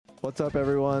What's up,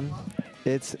 everyone?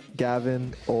 It's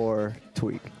Gavin or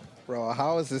Tweek. Bro,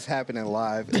 how is this happening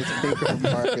live? It's Baker and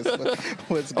Marcus.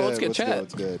 What's good? Let's get chat.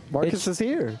 What's good? Marcus is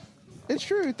here. It's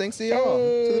true. Thanks to y'all,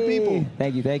 to the people.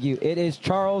 Thank you. It is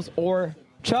Charles or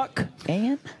Chuck.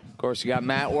 And Of course, you got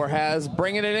Matt or Has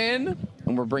bringing it in,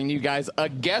 and we're bringing you guys a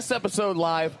guest episode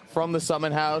live from the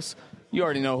Summit House. You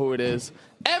already know who it is.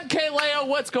 MK Leo,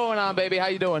 what's going on, baby? How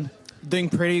you doing? Doing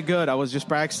pretty good. I was just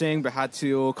practicing, but had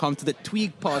to come to the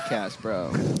Tweek podcast,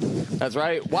 bro. That's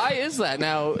right. Why is that?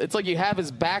 Now, it's like you have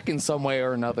his back in some way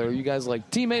or another. Are you guys like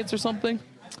teammates or something?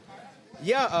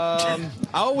 Yeah, I've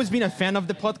always been a fan of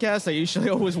the podcast. I usually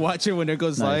always watch it when it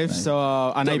goes live. Nice. So,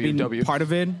 and I've been WW. part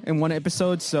of it in one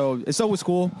episode. So it's always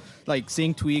cool, like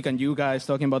seeing Tweek and you guys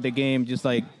talking about the game, just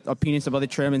like opinions about the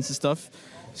tournaments and stuff.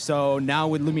 So now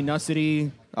with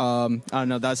Luminosity, I don't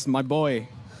know, that's my boy.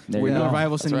 There We're you not go.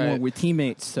 rivals That's anymore. right. We're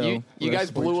teammates. So you we're guys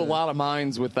blew a support each lot of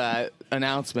minds with that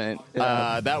announcement.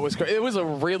 Yeah. That was it was a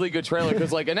really good trailer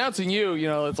because like announcing you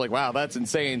know, it's like, wow, that's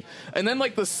insane. And then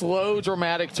like the slow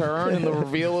dramatic turn and the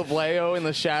reveal of Leo in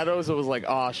the shadows, it was like,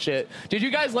 oh shit. Did you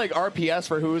guys like RPS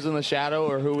for who was in the shadow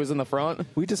or who was in the front?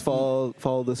 We just followed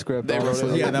the script. They wrote it.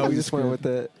 honestly. Yeah, that we was just went with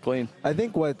it. Clean. I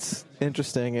think what's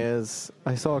interesting is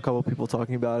I saw a couple people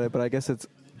talking about it, but I guess it's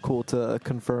cool to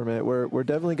confirm it. We're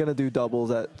definitely going to do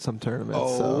doubles at some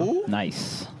tournaments.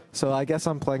 nice. So I guess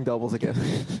I'm playing doubles again.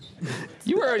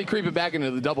 You were already creeping back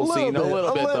into the double scene a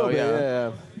little bit though,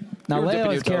 yeah. Now, You were dipping Leo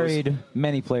your has toes. carried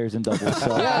many players in doubles,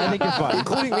 so I think you're fine.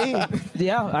 Including me.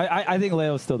 Yeah, I think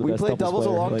Leo's still the We best played doubles a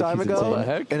player. long Like, time he's ago, insane. The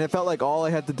heck? and it felt like all I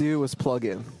had to do was plug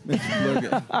in.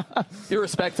 You're a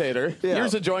spectator. Yeah. You're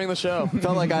just enjoying the show.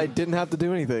 Felt like I didn't have to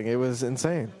do anything. It was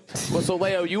insane. Well, so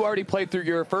Leo, you already played through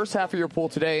your first half of your pool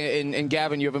today, and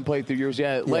Gavin, you haven't played through yours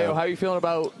yet. Leo, Yeah. how are you feeling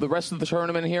about the rest of the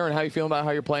tournament here, and how are you feeling about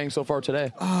how you're playing so far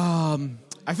today?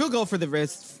 I feel good for the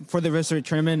rest of the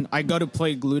tournament. I got to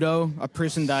play Gluto, a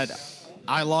person that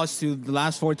I lost to the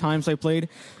last 4 times I played,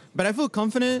 but I feel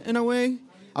confident in a way.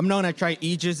 I'm not gonna try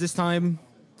Aegis this time.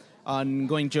 On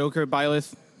going Joker,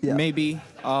 Byleth, Yeah. maybe.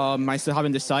 I still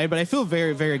haven't decided, but I feel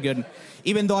very, very good.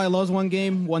 Even though I lost one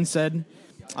game, one set.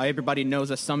 Everybody knows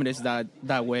that Summit is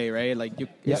that way, right? Like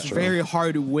it's true. very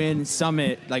hard to win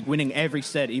Summit, like winning every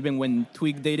set, even when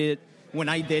Tweek did it. When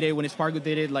I did it, when Spargo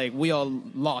did it, like we all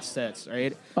lost sets,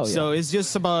 right? Oh, yeah. So it's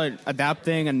just about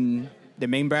adapting, and the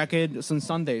main bracket is on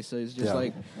Sunday, so it's just Yeah.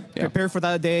 like prepare for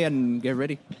that day and get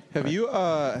ready. Have you?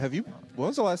 When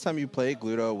was the last time you played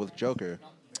Gluto with Joker?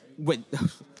 Wait,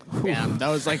 damn, that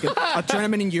was like a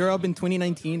tournament in Europe in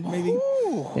 2019, maybe.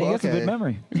 Yeah, you got some good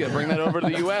memory. You got to bring that over to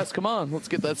the U.S. Come on, let's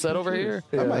get that set over here.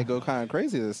 I might go kind of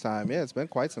crazy this time. Yeah, it's been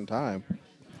quite some time.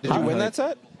 Did you win that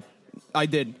set? I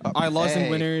did. I lost in Hey.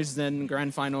 winners, then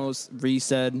grand finals,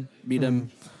 reset, beat them.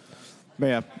 But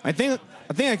yeah, I think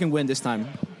I can win this time.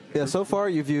 Yeah, so far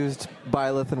you've used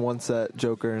Byleth in one set,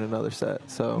 Joker in another set.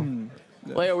 So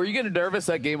Leo, were you getting nervous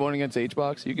that game one against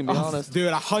H-Box? You can be honest.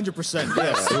 Dude, 100%.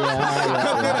 Yes.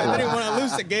 Yeah, I didn't want to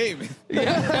lose the game.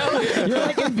 You're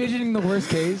like envisioning the worst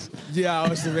case. Yeah, I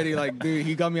was already like, dude,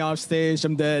 he got me off stage.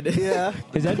 I'm dead. yeah,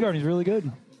 His edge guard is really good.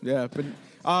 Yeah, but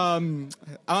I'm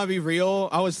gonna be real.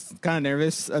 I was kind of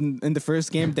nervous in the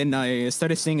first game. Then I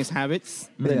started seeing his habits.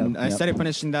 Then I started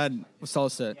punishing that with all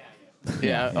set.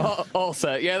 Yeah, all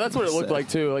set. Yeah, that's what it looked like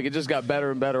too. Like it just got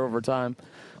better and better over time.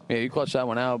 Yeah, you clutched that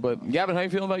one out. But Gavin, how you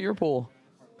feeling about your pool?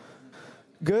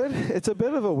 good. It's a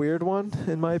bit of a weird one,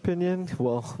 in my opinion.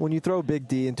 Well, when you throw Big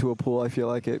D into a pool, I feel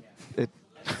like it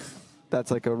that's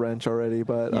like a wrench already.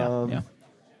 But Yeah.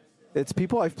 it's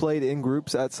people I've played in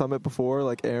groups at Summit before,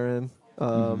 like Aaron,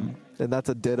 and that's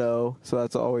a ditto. So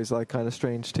that's always like kind of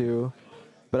strange too.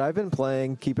 But I've been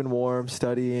playing, keeping warm,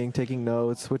 studying, taking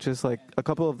notes, which is like a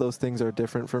couple of those things are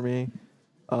different for me.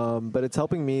 But it's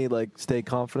helping me like stay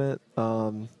confident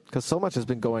because so much has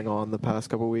been going on the past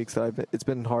couple of weeks that it's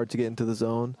been hard to get into the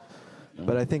zone.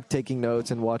 But I think taking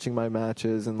notes and watching my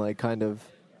matches and like kind of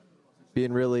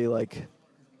being really like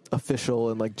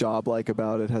official and like job like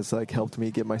about it has like helped me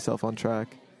get myself on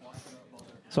track.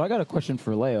 So I got a question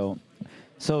for Leo.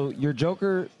 So your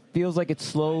Joker feels like it's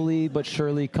slowly but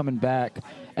surely coming back,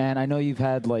 and I know you've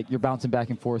had like you're bouncing back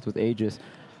and forth with Aegis.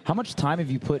 How much time have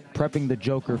you put prepping the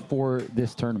Joker for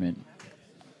this tournament?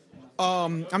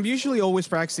 I'm usually always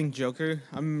practicing Joker.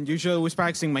 I'm usually always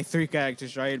practicing my 3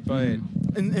 characters, right? But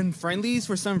in friendlies,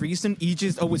 for some reason,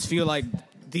 Aegis always feel like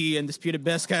the undisputed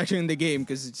best character in the game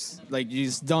because it's like you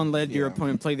just don't let your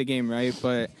opponent play the game, right?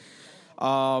 But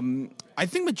I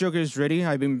think my Joker is ready.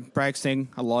 I've been practicing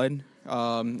a lot,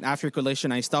 After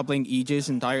Collision, I stopped playing Aegis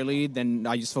entirely. Then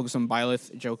I just focused on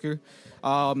Byleth Joker.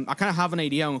 I kind of have an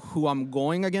idea on who I'm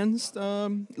going against,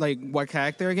 like what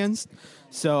character against.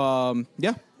 So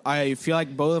yeah, I feel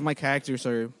like both of my characters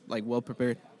are like well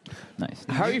prepared. Nice.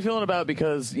 How are you feeling about it?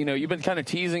 Because, you know, you've been kind of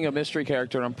teasing a mystery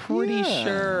character, and I'm pretty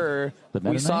sure The we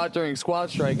Meta saw Knight? it during Squad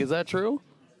Strike. Is that true?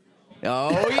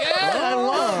 Oh, yeah. I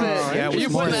love it. Yeah, it you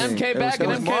was putting Mars. MK back in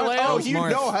MK Oh, layout? you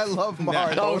Mars. know I love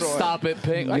Mars. Oh, Hold on. stop it,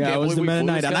 Pink. I Yeah, can't it was believe the we Meta flew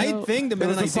Knight, this and guy I out. think the Meta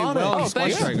was the Knight did Sonic. well Oh, in Squad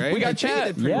thanks. Strike, right? We got I think chat. they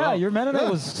did pretty Yeah, well. your Meta Knight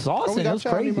was Oh, saucing. we It got was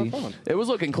chat on my crazy. phone. It was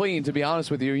looking clean, to be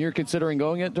honest with you. You're considering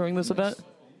going it during this event?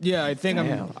 Yeah, I think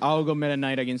Damn. I'll go Meta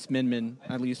Knight against Min Min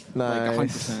at least like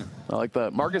Nice. 100%. I like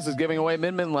that. Marcus is giving away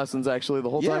Min lessons, actually,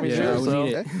 the whole Yeah, time he's yeah, here. we So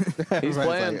need it. he's Everybody's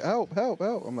playing. like, help, help,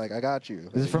 help. I'm like, I got you.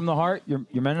 This is from the heart. Your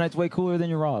Meta Knight's way cooler than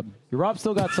your Rob. Your Rob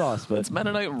still got sauce, but It's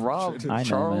Meta Knight and Rob. I know,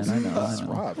 Charles. man. I know. I know.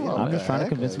 Rob, yeah, I'm just trying to heck,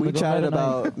 convince like, him We to go chatted Meta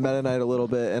Knight. about Meta Knight a little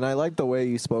bit, and I like the way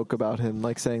you spoke about him,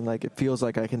 like saying like it feels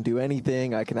like I can do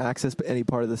anything, I can access any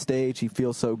part of the stage. He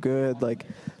feels so good, like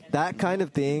that kind of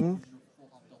thing.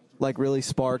 Like really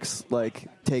sparks like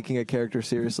taking a character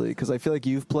seriously, because I feel like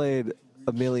you've played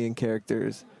a million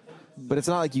characters, but it's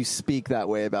not like you speak that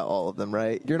way about all of them,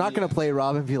 right? You're not going to play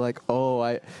Rob and be like, oh,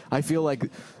 I feel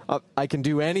like I can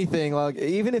do anything. Like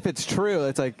even if it's true,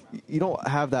 it's like you don't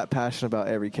have that passion about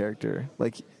every character.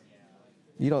 Like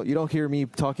you don't hear me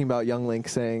talking about Young Link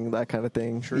saying that kind of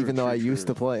thing, even though I used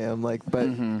to play him. Like, but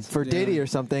for Diddy or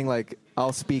something, like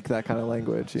I'll speak that kind of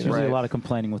language. You There's know? usually a lot of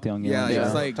complaining with young. Yeah, Yeah.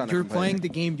 it's like Ton of you're complaining. playing the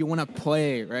game you want to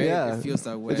play, right? Yeah. It feels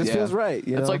that way. It just Yeah. feels right.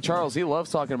 You It's know? like Charles. He loves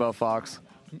talking about Fox.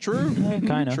 True.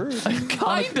 kind of. True.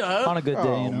 Kinda. On a good day,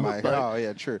 Oh, you know. my God. Oh,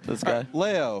 yeah, true. This All guy. right,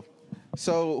 Leo,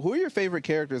 so who are your favorite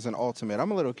characters in Ultimate?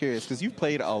 I'm a little curious because you've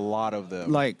played a lot of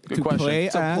them. Like Good to question. play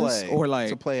To as play. or like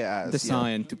To play as, yeah.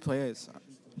 design to play as.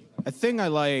 I think I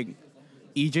like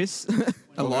Aegis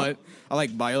a lot. I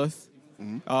like Byleth.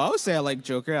 I would say I like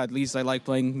Joker. At least I like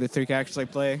playing the three characters I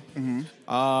play.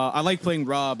 I like playing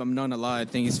Rob. I'm not gonna lie. I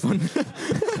think he's fun.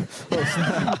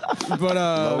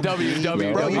 but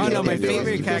W. Bro, I you don't know. can't My do it.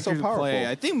 favorite You feel character so to powerful. play,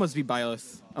 I think, must be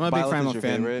Byleth. I'm a big Byleth fan is of your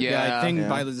fan. favorite? Yeah, I think Yeah.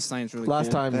 Byleth's design is really Last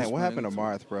cool. time- Man, what happened to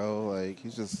Marth, bro? Like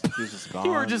he's just gone.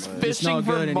 You were just like- fishing not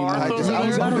for good anymore. Marth I over just- I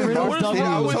was there? hoping Riddles What is W. I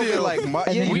wrong was with hoping you? like And yeah,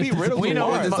 then we you need get to- Riddle We to know,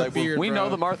 Marth. the, Like, beard, we know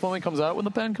bro. the Marth only comes out when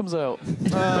the pen comes out.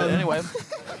 But anyway,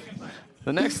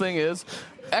 the next thing is,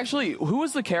 actually, who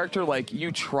was the character like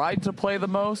you tried to play the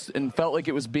most and felt like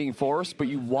it was being forced, but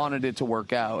you wanted it to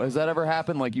work out? Has that ever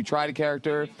happened? Like you tried a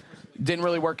character, didn't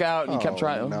really work out, and you kept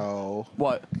trying. No,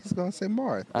 What? he's gonna say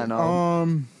Marth. I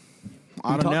know.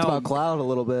 I we don't talked know. about Cloud a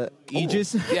little bit.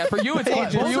 Aegis. Yeah, for you it's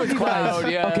Both for you of it's Cloud.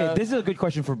 Yeah. Okay, this is a good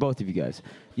question for both of you guys.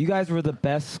 You guys were the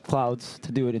best Clouds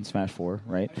to do it in Smash 4,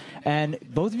 right? And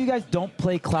both of you guys don't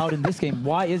play Cloud in this game.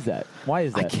 Why is that? Why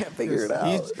is that? I can't figure it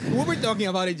out. We were talking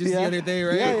about it just the Yeah. other day,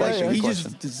 right? Yeah, yeah, Like, yeah. he Good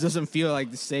just doesn't feel like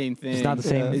the same thing. It's not the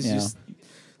same, It's yeah. just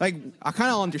like I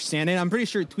kind of understand it. I'm pretty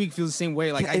sure Tweek feels the same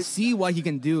way. Like I see what he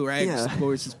can do, right? Yeah. Of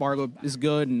course, his sparkle is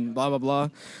good and blah blah blah.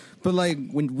 But like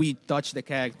when we touch the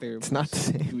character, It's not the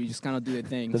same. We just kind of do the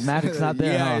thing. The magic's not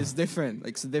there, Yeah, huh? it's different.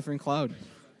 Like it's a different Cloud.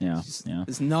 Yeah, yeah.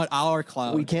 It's not our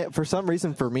Cloud. We can't, for some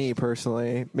reason, for me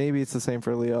personally, maybe it's the same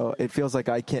for Leo. It feels like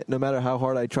I can't, no matter how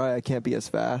hard I try, I can't be as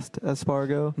fast as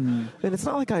Spargo. And it's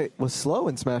not like I was slow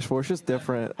in Smash 4, it's just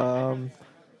different. I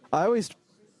always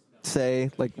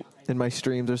say, like, in my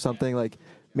streams or something, like,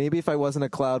 maybe if I wasn't a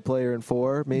Cloud player in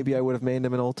 4, maybe I would have made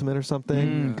him an Ultimate or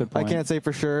something. Good I point. can't say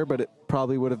for sure, but it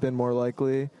probably would have been more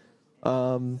likely.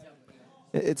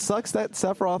 It sucks that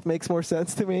Sephiroth makes more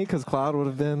sense to me because Cloud would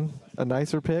have been a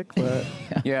nicer pick, but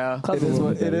Yeah. it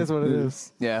is what it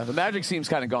is. Yeah, the magic seems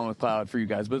kind of gone with Cloud for you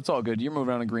guys, but it's all good. You're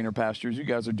moving on to greener pastures. You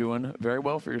guys are doing very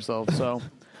well for yourselves. So,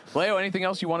 Leo, anything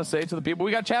else you want to say to the people?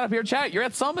 We got chat up here. Chat, you're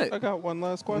at Summit. I got one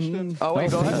last question. Oh,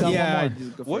 wait, go ahead. Yeah.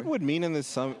 What would mean in this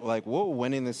summit? Like, what would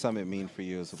winning this summit mean for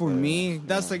you as a For player? me,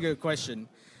 that's a good question.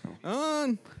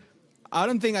 I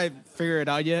don't think I figured it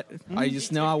out yet. I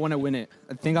just know I want to win it.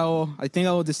 I think I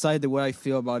will decide the way I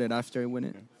feel about it after I win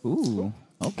it. Ooh,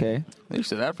 okay. You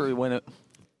said after we win it.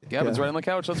 Gavin's Yeah. right on the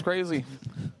couch. That's crazy.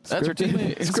 That's your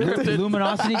teammate. Scripted.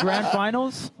 Luminosity Grand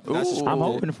Finals. Ooh. I'm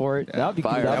hoping for it. That'd be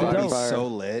Fire. cool. That would That'd be be dope. so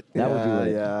lit. That would be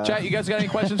lit. Yeah. Chat, you guys got any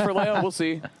questions for Leo? We'll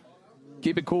see.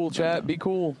 Keep it cool, chat. Be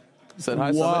cool. Said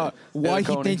hi, Summit. Why he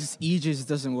Coney. thinks Aegis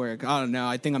doesn't work? I don't know.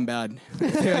 I think I'm bad.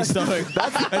 I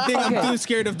think I'm too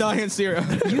scared of dying zero.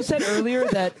 You said earlier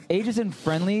that Aegis and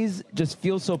friendlies just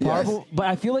feel so powerful, but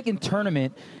I feel like in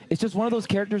tournament, it's just one of those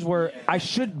characters where I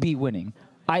should be winning.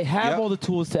 I have Yep. all the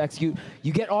tools to execute.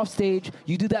 You get off stage,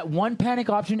 you do that one panic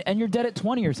option, and you're dead at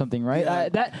 20 or something, right?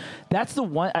 That's the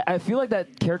one. I feel like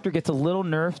that character gets a little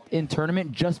nerfed in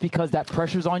tournament just because that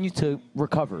pressure's on you to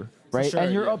recover, right? sure,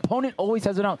 and your yeah. opponent always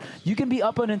has it out. You can be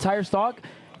up an entire stock.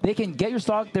 They can get your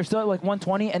stock. They're still at like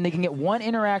 120, and they can get one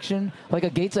interaction, like a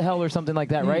Gates of Hell or something like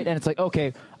that, right? And it's like,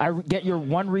 okay, get your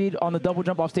one read on the double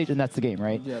jump off stage, and that's the game,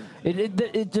 right? Yeah.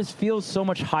 It just feels so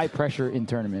much high pressure in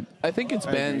tournament. I think it's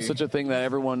been agree. such a thing that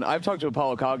everyone. I've talked to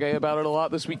Apollo Kage about it a lot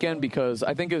this weekend because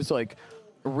I think it's like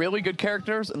really good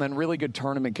characters and then really good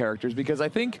tournament characters because I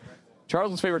think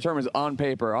Charles's favorite term is on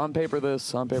paper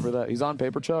this, on paper that. He's on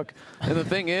paper, Chuck. And the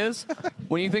thing is,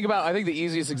 when you think about, I think the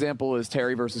easiest example is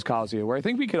Terry versus Kazuya, where I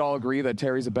think we could all agree that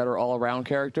Terry's a better all-around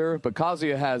character, but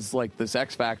Kazuya has like this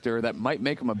X factor that might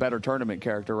make him a better tournament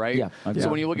character, right? Yeah. So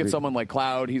when you look at someone like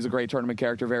Cloud, he's a great tournament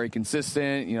character, very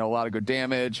consistent, a lot of good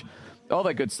damage, all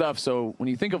that good stuff. So when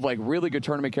you think of like really good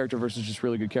tournament character versus just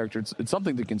really good character, it's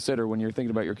something to consider when you're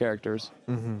thinking about your characters.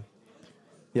 Mm-hmm.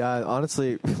 Yeah,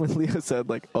 honestly, when Leo said,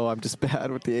 like, oh, I'm just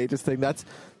bad with the Aegis thing, that's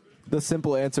the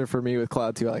simple answer for me with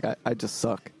Cloud 2. Like, I just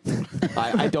suck.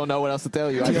 I don't know what else to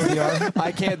tell you.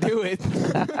 I can't do it.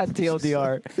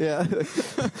 TLDR. Yeah.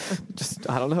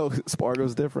 I don't know.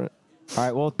 Spargo's different. All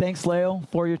right. Well, thanks, Leo,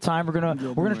 for your time. We're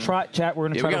gonna try chat. We're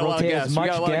gonna try to rotate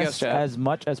as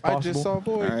much as possible. I just saw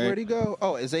Void. All right. Where'd he go?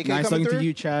 Oh, is AK Nice coming talking through? to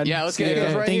you, Chad. Yeah, let's get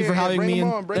it. Right Thank you for here. having Bring me. him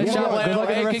in. on, bring Good him job, on. Good Leo. luck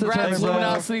in the Hey, rest of the congrats, tournament, bro.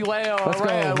 Luminosity, Leo. Let's All go.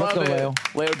 right, I Let's love go, it. Leo.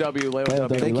 Leo W. Leo Leo W.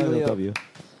 W. Thank you, Leo Leo. W.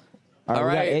 All All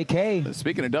right. We right. got AK.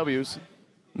 Speaking of W's,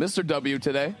 Mr. W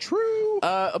today. True.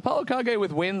 Apollo Kage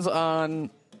with wins on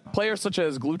players such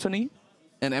as Gluttony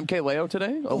and MK Leo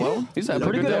today alone. He's had a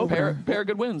Pretty pretty good good pair opener. of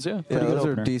good wins, yeah. Yeah, Pretty good those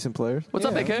are opener. decent players. What's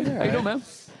up, AK? How you doing, man?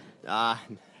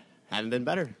 Haven't been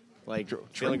better. Like,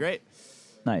 feeling great.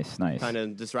 Nice. Kind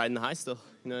of just riding the high still.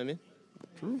 You know what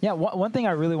I mean? Yeah. One thing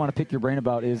I really want to pick your brain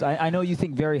about is I know you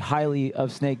think very highly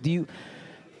of Snake.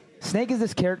 Snake is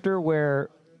this character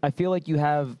where I feel like you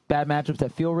have bad matchups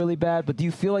that feel really bad, but do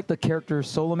you feel like the character is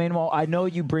solo mainable? I know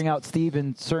you bring out Steve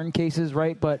in certain cases,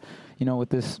 right? But, with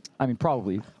this, I mean,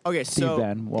 probably. Okay, Steve so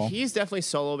Van, well. he's definitely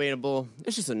solo mainable.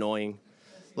 It's just annoying.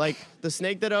 Like, the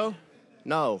Snake Ditto,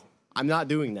 no, I'm not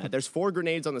doing that. There's 4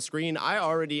 grenades on the screen. I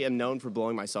already am known for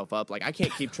blowing myself up. Like, I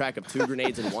can't keep track of 2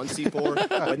 grenades and 1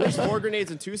 C4. When there's 4 grenades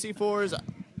and 2 C4s,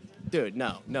 dude,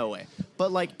 no way.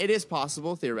 But, like, it is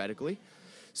possible, theoretically.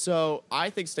 So I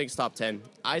think Snake's top 10.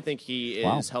 I think he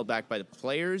is held back by the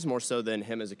players more so than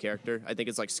him as a character. I think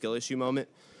it's like skill issue moment.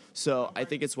 So I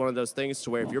think it's one of those things to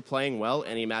where if you're playing well,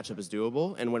 any matchup is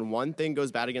doable. And when one thing goes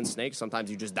bad against Snake,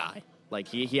 sometimes you just die. Like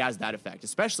he has that effect,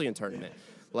 especially in tournament.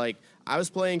 Like I was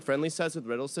playing friendly sets with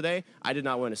Riddles today. I did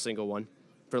not win a single one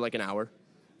for like an hour.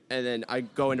 And then I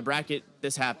go into bracket,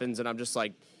 this happens, and I'm just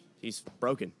like, he's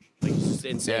broken. Like he's just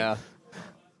insane. Yeah.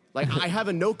 Like, I have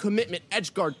a no-commitment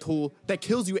edge guard tool that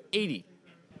kills you at 80.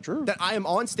 True. That I am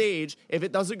on stage. If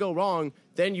it doesn't go wrong,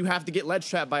 then you have to get ledge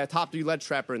trapped by a top 3 ledge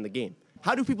trapper in the game.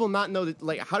 How do people not know that?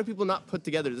 Like, how do people not put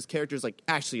together this character is, like,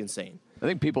 actually insane? I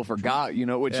think people forgot, and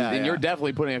you're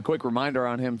definitely putting a quick reminder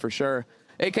on him for sure.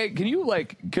 AK, can you,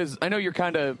 because I know you're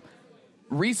kind of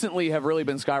recently have really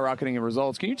been skyrocketing in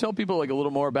results. Can you tell people, like, a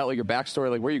little more about, like, your backstory,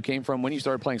 like, where you came from, when you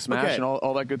started playing Smash and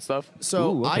all that good stuff?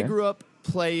 So, Ooh, okay. I grew up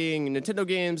playing Nintendo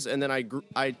games, and then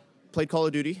I played Call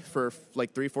of Duty for,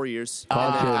 like, 3-4 years.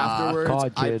 And then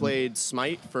afterwards, I played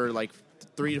Smite for, like,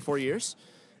 3 to 4 years.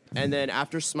 And then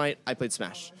after Smite, I played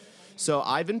Smash. So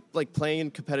I've been like playing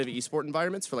in competitive esport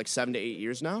environments for like 7 to 8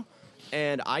 years now,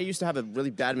 and I used to have a really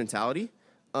bad mentality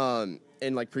in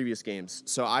like previous games.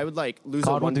 So I would like lose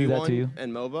COD a would do that to you. 1v1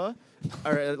 in MOBA,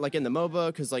 or like in the MOBA,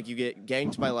 because like you get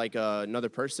ganked by like another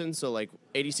person. So like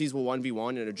ADCs will 1v1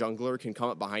 and a jungler can come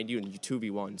up behind you and you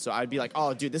 2v1. So I'd be like,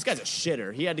 oh dude, this guy's a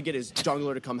shitter. He had to get his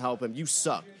jungler to come help him. You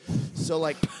suck. So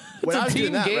like when I was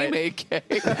doing that, game, right?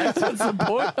 AK. That's the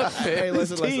point of it. Hey,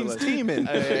 listen. Teaming.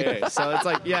 Hey. So it's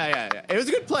like, yeah. It was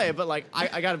a good play, but like,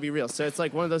 I got to be real. So it's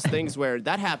like one of those things where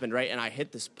that happened, right? And I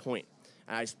hit this point,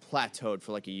 and I just plateaued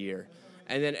for like a year.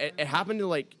 And then it happened to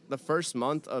like the first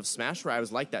month of Smash where I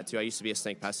was like that too. I used to be a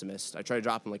Snake pessimist. I tried to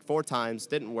drop him like 4 times,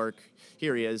 didn't work.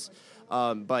 Here he is.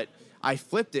 But I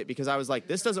flipped it because I was like,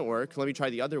 this doesn't work. Let me try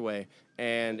the other way.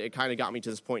 And it kind of got me to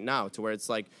this point now to where it's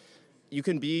like, you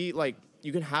can be like,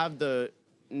 you can have the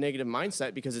negative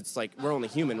mindset because it's like we're only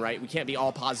human, right? We can't be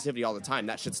all positivity all the time.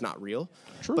 That shit's not real.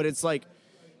 True. But it's like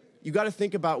you got to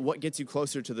think about what gets you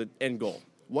closer to the end goal.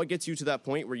 what gets you to that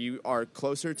point where you are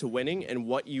closer to winning and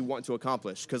what you want to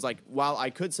accomplish. Because, like, while I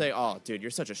could say, oh, dude, you're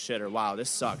such a shitter, wow, this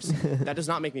sucks, that does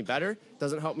not make me better,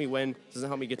 doesn't help me win, doesn't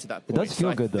help me get to that point. It does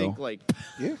feel good, I think, though. like,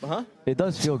 It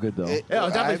does feel good, though. yeah,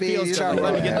 it definitely feels good. Like,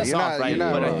 let me get this off, right?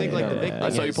 But I think, like, the big thing I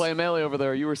saw you is- playing Melee over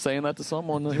there. You were saying that to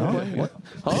someone. That you were playing. What?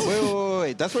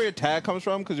 Wait. That's where your tag comes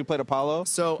from because you played Apollo?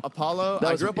 So Apollo, That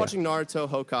I was- grew up yeah. watching Naruto,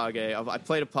 Hokage. I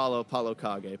played Apollo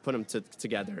Kage, put them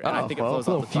together, and I think it well,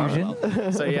 flows off the fusion. tongue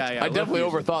well. So yeah, I definitely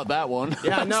overthought that one.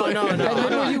 Yeah, no. And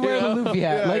then you wear the Luffy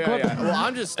hat. Like, what? Well,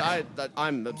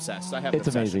 I'm obsessed. I have. It's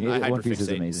an obsession. amazing. I One Piece is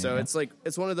hyperfixate. amazing, So yeah.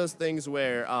 it's one of those things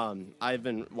where I've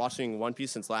been watching One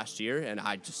Piece since last year, and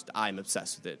I'm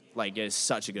obsessed with it. Like, it is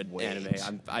such a good anime.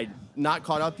 I'm not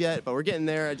caught up yet, but we're getting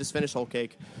there. I just finished Whole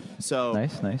Cake. So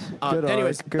Nice. Good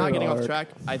anyways, arc, good not getting off arc. track.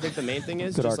 I think the main thing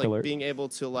is Good just arc like alert. being able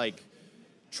to like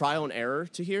trial and error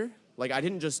to here. Like I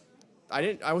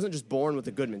wasn't just born with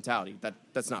a good mentality.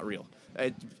 That's not real.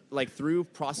 Like through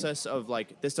process of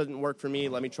like this doesn't work for me.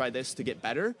 Let me try this to get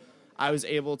better. I was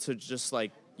able to just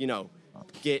like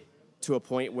get to a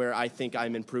point where I think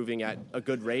I'm improving at a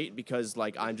good rate because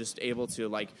like I'm just able to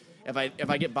like if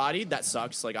I get bodied, that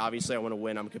sucks. Like obviously I want to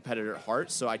win. I'm a competitor at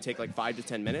heart, so I take like 5 to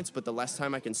 10 minutes. But the less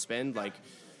time I can spend like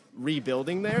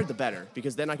rebuilding there, the better,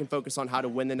 because then I can focus on how to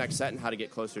win the next set and how to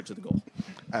get closer to the goal.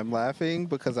 I'm laughing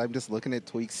because I'm just looking at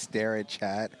Tweek stare at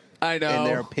chat. I know. And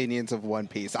their opinions of One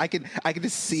Piece. I can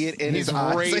just see it in He's his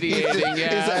eyes. radiating,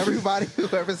 yeah. Is everybody,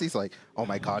 whoever sees, like, oh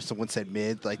my gosh, someone said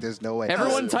mid. Like, there's no way.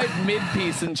 Everyone type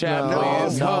mid-piece in chat, No,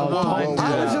 please. no, Come on. no.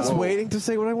 I was just Whoa. waiting to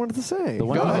say what I wanted to say. The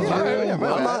one Go Piece- ahead. Yeah, my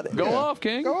I'm bad. not- Go Yeah. off,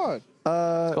 King. Go on.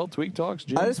 It's called Tweek Talks,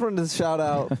 Jim. I just wanted to shout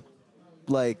out,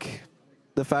 like,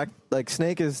 the fact, like,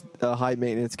 Snake is a high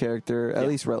maintenance character, at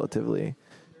least relatively.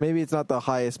 Maybe it's not the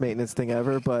highest maintenance thing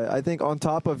ever, but I think on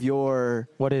top of your.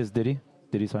 What is Diddy?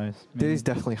 Diddy's size? Diddy's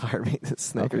definitely higher maintenance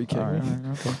Snake. Are you kidding all right, me? all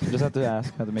right, okay. Just have to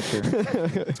ask. Have to make sure.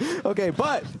 Okay,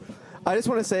 but I just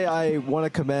want to say I want to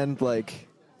commend, like,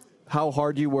 how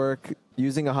hard you work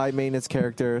using a high maintenance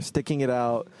character, sticking it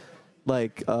out,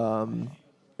 like,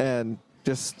 and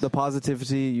just the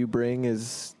positivity you bring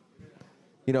is.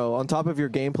 On top of your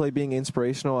gameplay being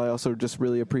inspirational, I also just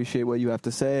really appreciate what you have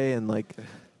to say and, like,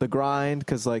 the grind,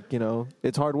 because, like,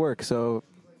 it's hard work, so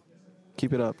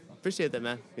keep it up. Appreciate that,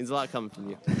 man. Means a lot coming from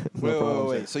you.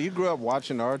 Wait. So you grew up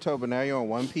watching Naruto, but now you're on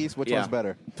One Piece? Which one's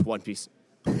better? One Piece.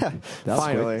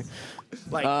 Finally.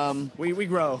 Like we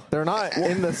grow. They're not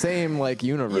in the same, like,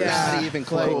 universe. Not even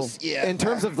close. Yeah. In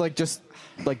terms of, like, just,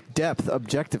 like, depth,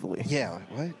 objectively. Yeah,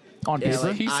 what? On Yeah, paper?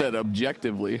 like, He said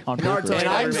objectively. On Naruto paper. and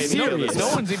I'm anime serious. movies. No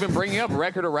one's even bringing up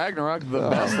Record of Ragnarok, the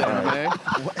best anime.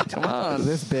 Come on.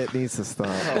 This bit needs to stop.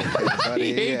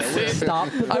 He hates it. Stop.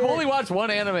 I've only watched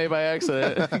one anime by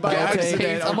accident. By Guys accident,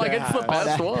 hates- I'm like, okay. it's the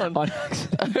best one. On-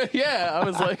 Yeah,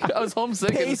 I was homesick.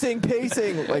 and-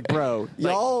 Pacing. Like, bro,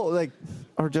 y'all, like,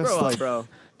 are just, Grow like, up, bro.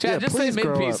 Chad, Yeah, just say please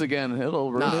grow mid-piece up. again.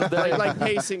 It'll ruin Nah, it. like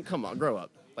pacing. Come on, grow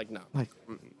up. Like no.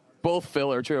 Both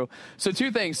filler, true. So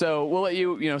two things. So we'll let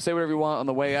you, say whatever you want on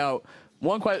the way out.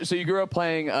 One question. So you grew up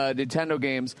playing Nintendo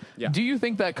games. Yeah. Do you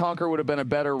think that Conker would have been a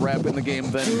better rep in the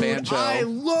game than Banjo? I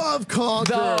love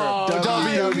Conquer.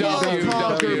 W.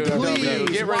 Please.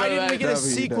 Get rid Why of didn't that. we get a W.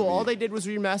 sequel? All they did was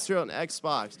remaster it on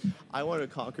Xbox. I want a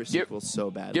Conquer sequel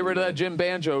so bad. Get rid of that Jim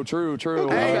Banjo. True. Hey,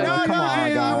 Okay. no, Come on, I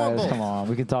want guys. both. Come on.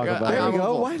 We can talk Yeah, about there I you it. go.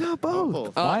 both. Why not both?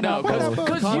 Both. Why No, not both?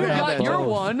 because you Conker got had your both.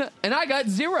 one and I got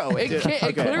zero. It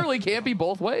Okay. clearly can't be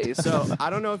both ways. So I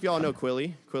don't know if y'all know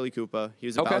Quilly Koopa. He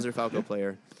was a Okay. Bowser Falco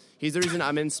player. He's the reason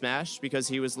I'm in Smash because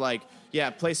he was like, "Yeah,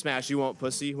 play Smash, you won't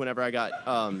pussy." Whenever I got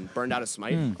burned out of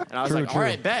Smite, and I was like, "All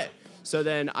right, bet." So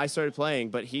then I started playing,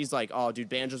 but he's like, "Oh, dude,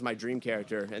 Banjo's my dream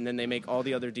character." And then they make all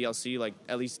the other DLC like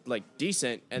at least like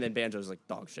decent, and then Banjo's like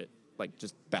dog shit, like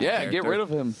just bad. Yeah, character. get rid of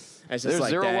him. And it's just There's like,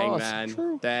 zero dang, loss. man,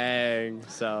 True. dang.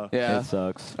 So Yeah. It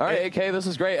sucks. All right, AK, this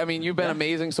is great. I mean, you've been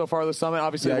amazing so far this summit.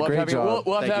 Obviously, Yeah, love great having you. job.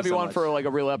 We'll have Thank to have you you so on much. for like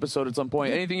a real episode at some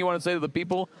point. Anything you want to say to the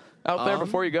people out there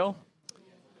before you go?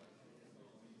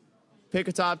 pick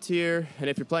a top tier, and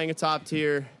if you're playing a top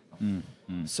tier,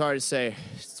 sorry to say,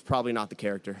 it's probably not the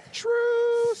character. True.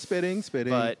 Spitting.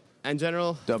 But in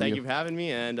general, W. thank you for having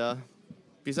me, and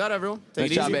peace out, everyone. Nice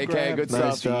Take it job, easy. AK. Good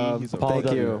Nice stuff. job. He's a Thank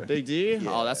Paul you. W. Big D?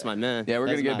 Oh, that's my man. Yeah, we're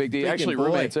going to That's get Big D. my Actually, freaking boy.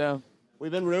 roommates, yeah.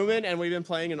 We've been rooming, and we've been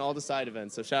playing in all the side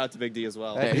events, so shout out to Big D as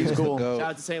well. Yeah, he's cool. Shout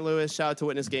out to St. Louis, shout out to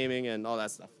Witness Gaming, and all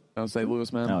that stuff. Don't say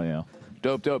Lewis, man. Oh, yeah.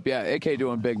 Dope. Yeah, AK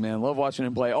doing big, man. Love watching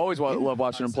him play. Always love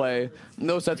watching him play. And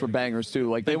those sets were bangers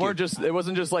too. Like they weren't just. It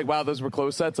wasn't just like wow, those were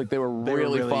close sets. Like they were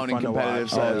really fun and fun to competitive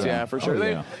watch. sets. Oh, yeah. For sure. Oh,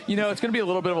 They, yeah. it's gonna be a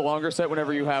little bit of a longer set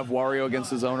whenever you have Wario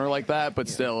against his owner like that. But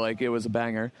still, like it was a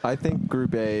banger. I think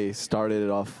Group A started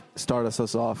it off started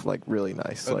us off like really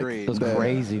nice. Agreed. It was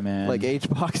crazy, man. Like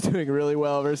H-Box doing really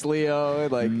well versus Leo,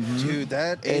 and like Dude,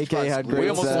 that AK H-Box had blue great We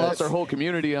almost sets. lost our whole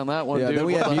community on that one, Yeah, dude. then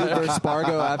we had Mute versus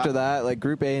Spargo after that. Like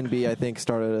Group A and B, I think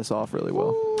started us off really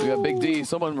well. We got Big D.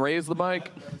 Someone raise the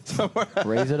mic.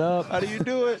 Raise it up. How do you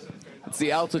do it? It's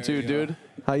the altitude, dude.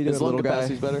 How you doing, His lung little guy?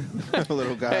 capacity's better.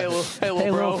 Little guy. Hey, little Hey,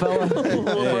 bro. little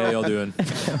fella. Yeah, y'all doing?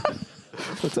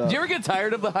 What's up? Do you ever get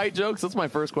tired of the height jokes? That's my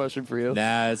first question for you.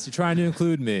 Nah, it's you're trying to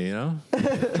include me, you know?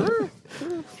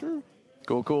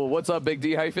 Cool. What's up, Big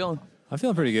D? How you feeling? I'm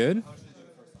feeling pretty good.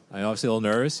 I'm obviously a little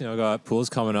nervous. You know, I got pools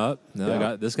coming up. Now I Yeah.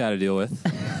 got this guy to deal with.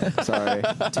 Sorry.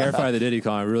 Terrified of the Diddy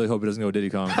Kong. I really hope it doesn't go Diddy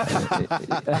Kong. That's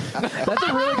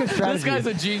a really good strategy. This guy's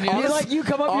a genius. You're like, you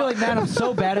come up, you're like, man, I'm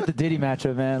so bad at the Diddy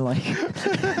matchup, man. Like,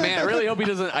 Man, I really hope he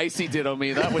doesn't icy ditto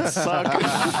me. That would suck.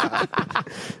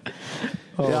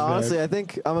 Yeah, honestly, I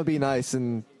think I'm gonna be nice,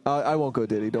 and I won't go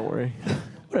Diddy. Don't worry.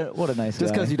 what a nice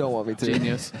Just guy. because you don't want me to.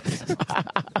 Genius.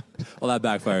 Well, that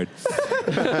backfired.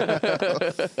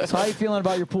 So how you feeling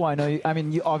about your pool? I know.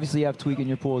 You obviously have Tweek in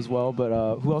your pool as well, but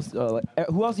who else?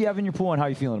 Who else do you have in your pool, and how are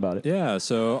you feeling about it? Yeah,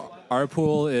 so our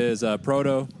pool is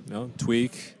Proto,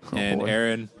 Tweek, and boy.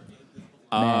 Aaron.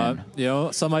 Man.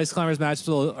 Some Ice Climbers matches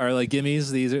are like gimmies.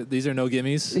 These are no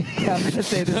gimmies. Yeah, I'm gonna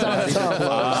say this.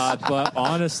 But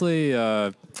honestly,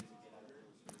 they're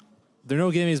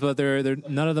no gimmies, but they're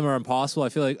none of them are impossible. I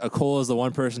feel like Cole is the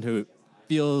one person who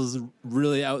feels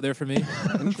really out there for me.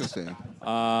 Interesting.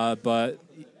 But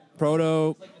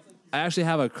Proto, I actually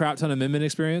have a crap ton of Min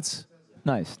experience.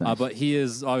 Nice. But he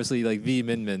is obviously like the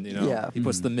Min, Yeah. He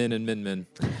puts the Min in Min.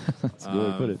 That's a good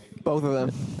way to put it. Both of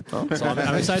them. So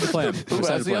I'm excited to play him. Who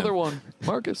has the other one?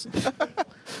 Marcus.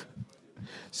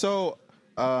 So,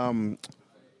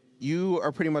 you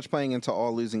are pretty much playing into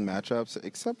all losing matchups,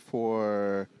 except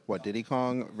for Diddy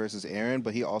Kong versus Aaron,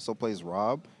 but he also plays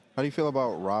Rob. How do you feel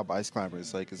about Rob Ice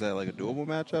Climbers? Like, is that like a doable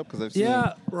matchup? Because I've seen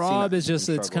Rob is just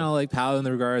him it's kind struggle. of like Pal in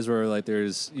the regards where like you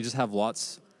just have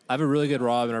lots. I have a really good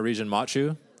Rob in our region,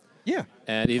 Machu, Yeah.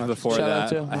 and even before Shout out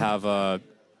that, to- I have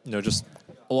just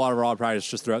a lot of Rob practice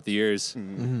just throughout the years.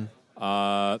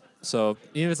 So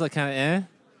even if it's like kind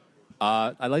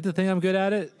of I like to think I'm good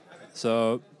at it.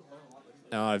 So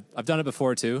I've done it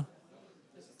before too.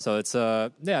 So it's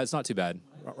it's not too bad.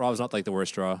 Rob's not like the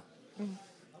worst draw.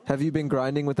 Have you been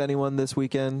grinding with anyone this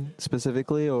weekend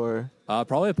specifically, or?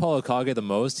 Probably Apollo Kage the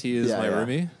most. He is my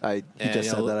roomie. He And,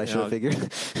 just said that. I should have figured.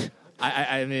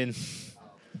 I mean,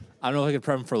 I don't know if I could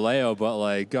prep him for Leo, but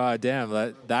like, goddamn,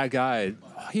 that guy,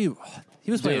 he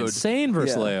was playing Dude. insane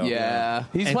versus Yeah. Leo. Yeah.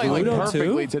 He's And playing like Gluto,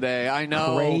 perfectly too? today. I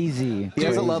know. Crazy. He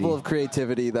has a Crazy. level of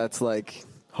creativity that's like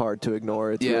hard to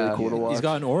ignore. It's Yeah. really cool to watch. He's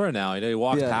got an aura now. He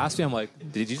walked Yeah. past me. I'm like,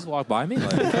 did you just walk by me?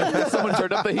 Like, Someone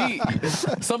turned up the heat.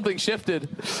 Something shifted.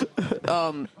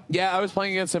 I was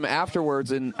playing against him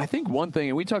afterwards, and I think one thing,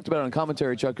 and we talked about it on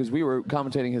commentary, Chuck, because we were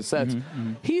commentating his sets.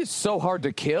 He is so hard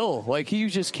to kill. Like, he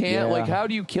just can't. Yeah. Like, how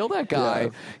do you kill that guy? Yeah.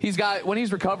 He's got, when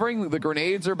he's recovering, the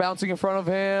grenades are bouncing in front of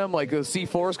him. Like, the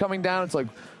C4 is coming down. It's like,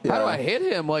 how do Yeah. I hit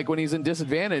him? Like, when he's in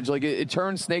disadvantage. Like, it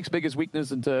turns Snake's biggest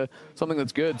weakness into something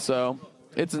that's good. So,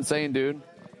 it's insane, dude.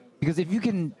 Because if you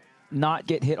can not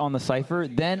get hit on the Cypher,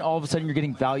 then all of a sudden you're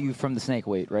getting value from the Snake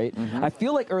weight, right? I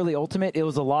feel like early Ultimate, it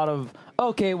was a lot of,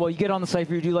 okay, well, you get on the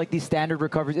Cypher, you do like these standard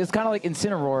recoveries. It's kind of like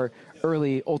Incineroar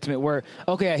early Ultimate where,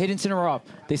 okay, I hit Incineroar up,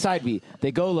 they side B,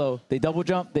 they go low, they double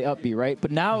jump, they up B, right?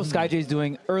 But now SkyJ's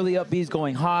doing early up Bs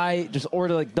going high, just or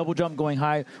to like double jump going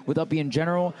high with up B in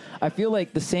general. I feel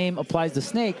like the same applies to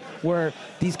Snake where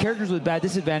these characters with bad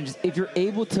disadvantages, if you're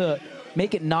able to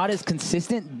make it not as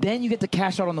consistent, then you get to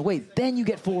cash out on the weight. Then you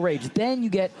get full rage. Then you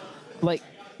get, like,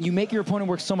 you make your opponent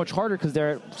work so much harder because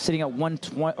they're sitting at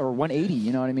 120 or 180,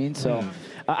 you know what I mean? So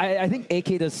I think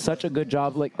AK does such a good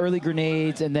job, like early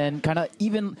grenades and then kind of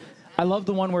even, I love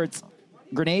the one where it's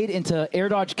grenade into air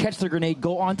dodge, catch the grenade,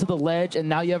 go onto the ledge, and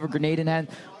now you have a grenade in hand.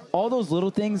 All those little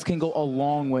things can go a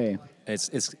long way.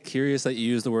 it's curious that you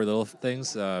use the word little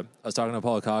things. I was talking to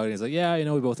Apollo Kage, and he's like, yeah,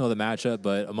 we both know the matchup,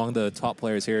 but among the top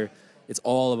players here, it's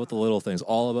all about the little things,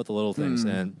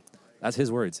 and that's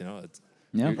his words.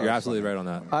 You're absolutely right on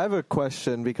that. I have a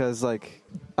question because, like,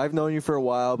 I've known you for a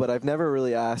while, but I've never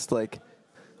really asked, like,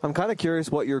 I'm kind of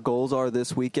curious what your goals are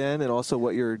this weekend and also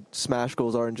what your Smash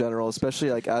goals are in general,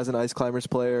 especially, like, as an Ice Climbers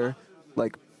player,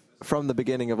 like, from the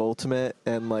beginning of Ultimate,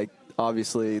 and, like,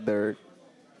 obviously they're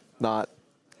not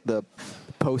the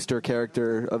poster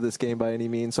character of this game by any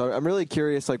means. So I'm really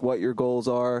curious, like, what your goals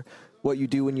are, what you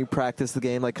do when you practice the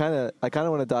game. I kind of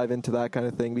want to dive into that kind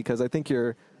of thing because I think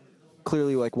you're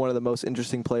clearly like one of the most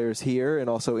interesting players here and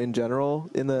also in general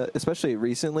especially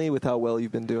recently with how well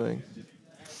you've been doing.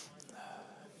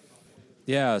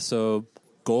 Yeah, so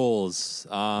goals.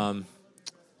 I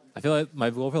feel like my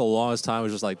goal for the longest time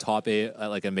was just like top 8 at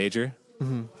like a major.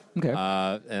 Okay.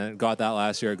 And got that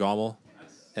last year at Gommel.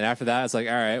 And after that, it's like,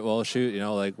 all right, well, shoot,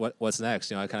 like what's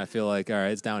next? I kind of feel like, all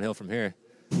right, it's downhill from here.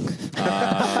 Getting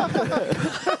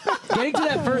to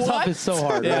that first hump is so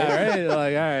hard. Yeah, right?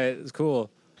 Like, all right, it's cool.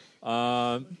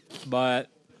 But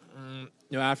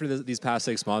after these past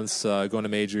 6 months, going to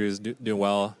majors, doing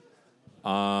well,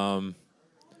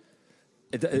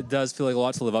 it does feel like a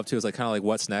lot to live up to. It's like kind of like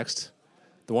what's next.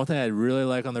 The one thing I really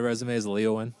like on the resume is the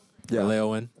Leo win. Yeah. Leo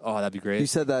win. Oh, that'd be great. You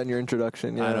said that in your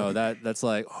introduction. Yeah. I know that's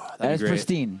like that'd That be is great.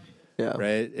 pristine. Yeah.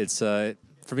 Right? It's for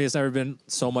me, it's never been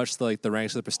so much like the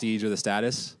ranks or the prestige or the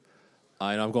status.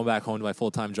 I'm going back home to my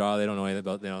full-time job. They don't know anything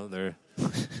about that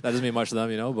doesn't mean much to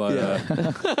them,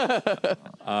 but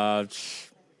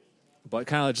but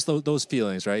kind of like just those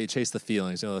feelings, right? You chase the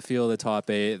feelings, the feel of the top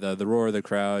 8, the roar of the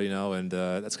crowd, and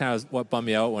that's kind of what bummed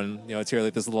me out when it's here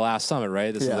like this is the last summit,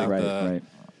 right? This is like Right.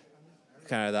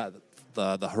 kind of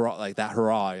the hurrah, like that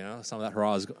hurrah, some of that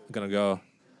hurrah is gonna go.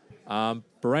 But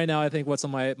right now, I think what's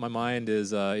on my mind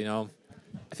is I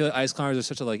feel like ice climbers are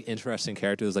such a like interesting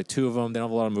character. There's like 2 of them. They don't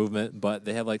have a lot of movement, but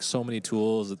they have like so many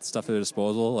tools and stuff at their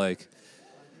disposal. Like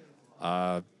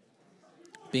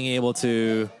being able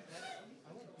to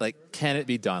like, can it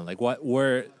be done? Like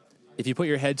if you put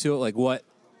your head to it, like what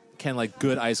can like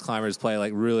good ice climbers play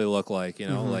like really look like?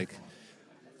 Like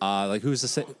who's to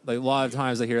say? Like a lot of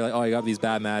times I hear like, oh, you got these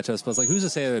bad matchups, but it's like who's to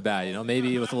say they're bad?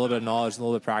 Maybe with a little bit of knowledge and a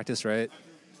little bit of practice, right?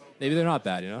 Maybe they're not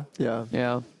bad. Yeah.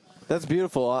 Yeah. That's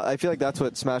beautiful. I feel like that's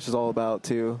what Smash is all about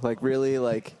too. Like really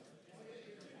like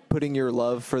putting your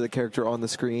love for the character on the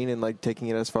screen and like taking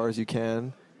it as far as you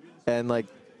can. And like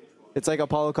it's like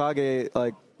Apollo Kage,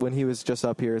 like when he was just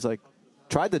up here, is like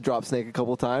tried to drop Snake a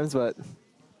couple times, but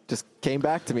just came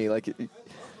back to me. Like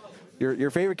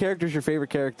your favorite character is your favorite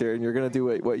character, and you're gonna do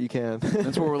what you can.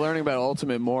 That's what we're learning about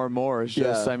Ultimate more and more. It's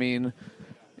just, Yeah. I mean,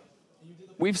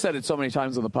 we've said it so many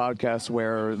times on the podcast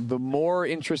where the more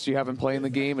interest you have in playing the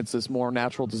game, it's this more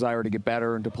natural desire to get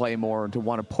better and to play more and to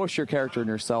want to push your character and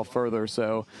yourself further.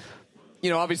 So,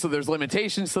 obviously there's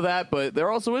limitations to that, but there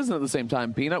also isn't at the same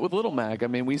time. Peanut with Little Mac. I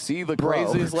mean, we see the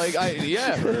crazies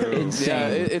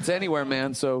it's anywhere,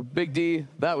 man. So Big D,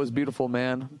 that was beautiful,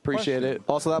 man. Appreciate it.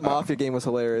 Also, that Mafia game was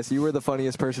hilarious. You were the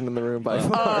funniest person in the room by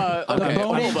far. The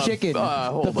bone-in chicken.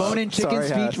 The bone-in chicken Sorry,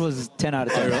 speech Hash. was 10 out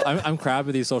of 10. I'm crap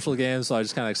with these social games, so I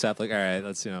just kind of accept like, all right,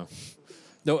 let's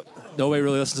nobody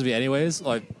really listens to me anyways.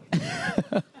 Like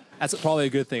that's probably a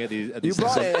good thing at these. You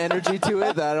brought an energy to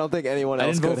it that I don't think anyone I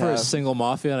else didn't vote could for have. a single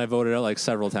Mafia, and I voted out like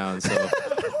several towns. So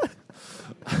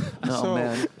Oh,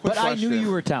 man. But I knew question.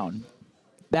 you were town.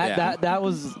 That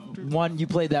was one, you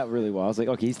played that really well. I was like,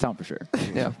 okay, he's town for sure.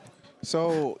 Yeah.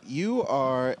 So you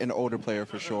are an older player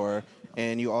for sure,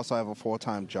 and you also have a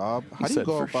full-time job. How do you said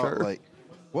go for about sure. like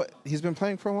what he's been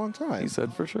playing for a long time? He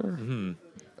said for sure.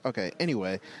 Okay.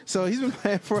 Anyway, so he's been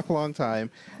playing for a long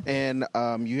time, and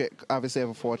you obviously have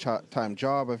a full-time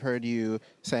job. I've heard you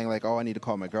saying like, "Oh, I need to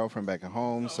call my girlfriend back at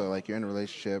home." So like, you're in a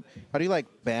relationship. How do you like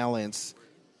balance,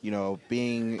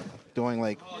 doing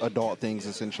like adult things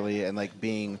essentially, and like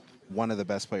being one of the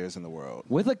best players in the world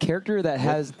With a character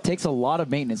that takes a lot of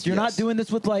maintenance. You're not Yes. doing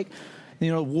this with like,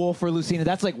 Wolf or Lucina.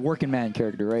 That's like working man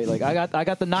character, right? Like I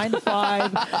got the 9 to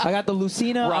 5. I got the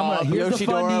Lucina. Rob, Here's the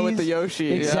Yoshidora fundies. with the Yoshi.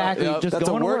 Yeah, Exactly. yeah. Just That's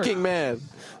going a to work. working man.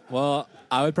 well,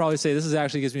 I would probably say this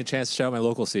actually gives me a chance to shout out my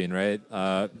local scene, right?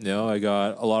 I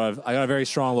got a very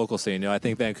strong local scene. I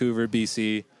think Vancouver,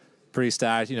 BC, pretty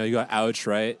stacked. You got Ouch,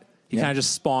 right? He kind of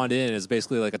just spawned in as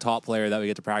basically like a top player that we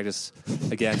get to practice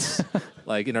against,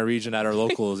 like in our region at our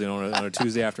locals, on a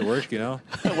Tuesday after work. I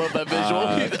love that visual.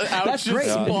 That's great.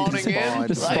 Just spawning in.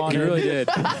 Just Like, spawn He in. really did.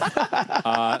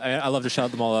 I love to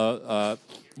shout them all out.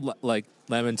 Like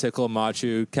Lemon, Tickle,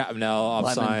 Machu, Captain L,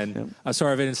 Lemon, Offsign. yep. I'm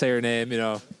sorry if I didn't say her name.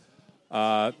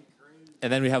 And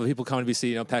then we have people coming to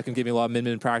BC. Peckham gave me a lot of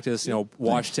min practice.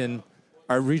 Washington,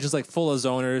 our region's like full of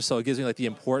zoners, so it gives me like the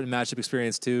important matchup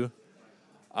experience too.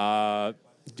 But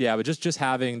just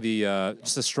having the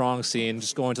just a strong scene,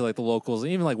 just going to like the locals,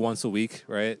 even like once a week,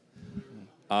 right?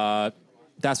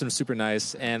 That's been super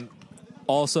nice. And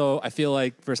also, I feel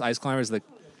like versus ice climbers,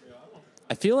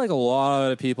 I feel like a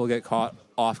lot of people get caught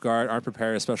off guard, aren't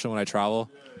prepared, especially when I travel.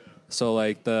 So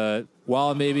like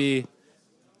while maybe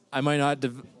I might not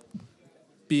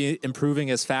be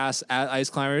improving as fast at ice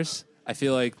climbers, I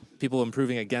feel like people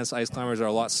improving against ice climbers are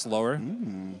a lot slower.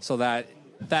 So that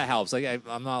helps. Like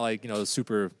I'm not like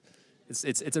super.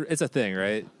 It's a thing,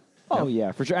 right? Oh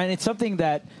yeah, for sure, and it's something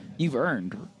that you've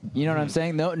earned. You know what I'm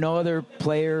saying? No other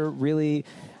player really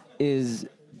is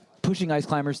pushing ice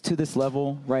climbers to this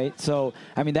level, right? So,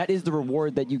 I mean, that is the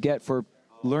reward that you get for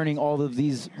learning all of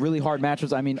these really hard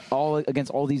matchups. I mean, all against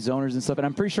all these zoners and stuff. And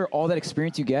I'm pretty sure all that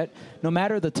experience you get, no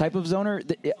matter the type of zoner,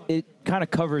 it kind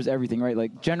of covers everything, right?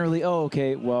 Like generally, oh,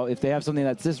 okay, well, if they have something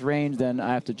that's this range, then I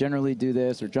have to generally do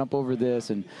this or jump over this.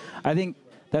 And I think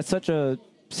that's such a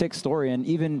sick story. And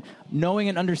even knowing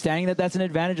and understanding that that's an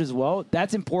advantage as well,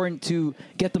 that's important to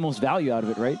get the most value out of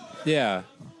it, right? Yeah.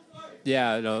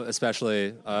 Yeah, no,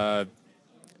 especially.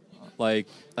 Like,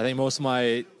 I think most of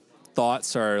my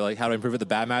thoughts are like how to improve at the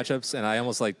bad matchups, and I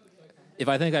almost like if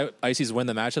I think Ices win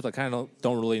the matchup, I kind of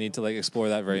don't really need to like explore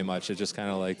that very much. It just kind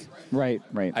of like right.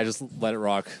 I just let it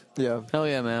rock. Yeah, hell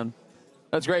yeah, man.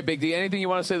 That's great, Big D. Anything you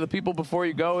want to say to the people before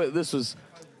you go? This is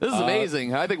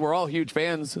amazing. I think we're all huge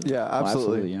fans. Yeah,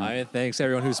 absolutely. Yeah. I mean, thanks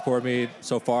everyone who supported me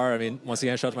so far. I mean, once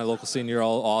again, shout out to my local scene. You're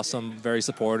all awesome, very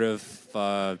supportive.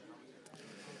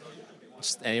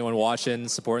 Just anyone watching,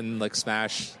 supporting like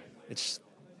Smash. It's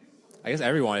I guess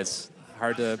everyone. It's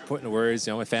hard to put into words.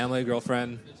 You know, my family,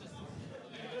 girlfriend,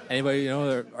 anybody. You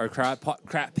know, our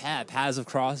paths have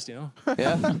crossed. You know,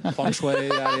 Yeah. feng shui,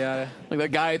 yada yada. Like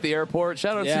that guy at the airport.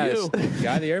 Shout out Yeah, to you.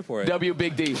 guy at the airport. W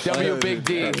Big D. W Big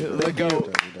D. The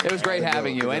GOAT. It was great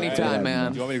having you. Anytime,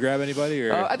 man. Do you want me to grab anybody?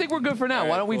 Or I think we're good for now. All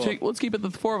Why right, don't we cool. let's keep it the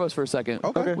four of us for a second.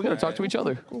 Okay. We got to talk to each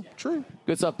other. Cool. True.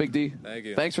 Good stuff, Big D. Thank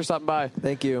you. Thanks for stopping by.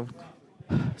 Thank you.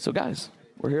 So, guys,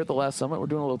 we're here at the last summit. We're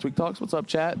doing a little Tweek Talks. What's up,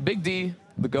 chat? Big D,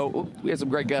 the GOAT. We had some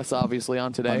great guests, obviously,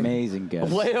 on today. Amazing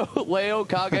guest. Leo,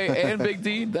 Kage, and Big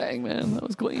D. Dang, man, that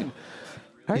was clean.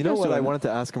 How You know guys what I doing? wanted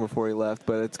to ask him before he left,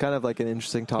 but it's kind of like an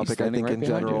interesting topic. I standing think right in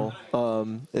behind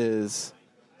general is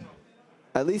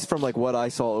at least from like what I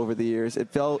saw over the years, it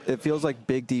feels like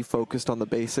Big D focused on the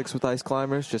basics with Ice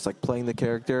Climbers, just like playing the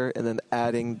character and then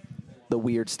adding the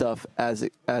weird stuff as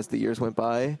the years went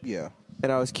by. Yeah.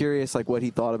 And I was curious, like, what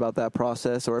he thought about that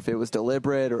process, or if it was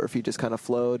deliberate, or if he just kind of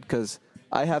flowed. Because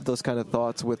I have those kind of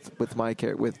thoughts with my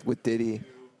with Diddy,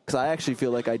 because I actually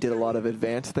feel like I did a lot of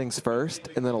advanced things first,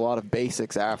 and then a lot of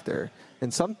basics after.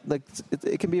 And some like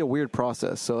it can be a weird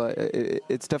process. So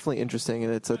it's definitely interesting,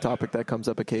 and it's a topic that comes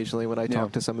up occasionally when I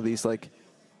talk to some of these like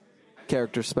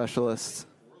character specialists.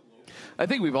 I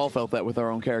think we've all felt that with our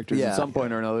own characters at some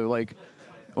point or another. Like,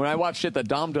 when I watch shit that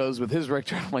Dom does with his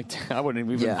Richter, I'm like, I wouldn't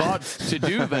have even thought to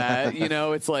do that. You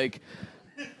know, it's like,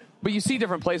 but you see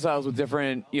different playstyles with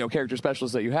different, character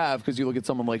specialists that you have, because you look at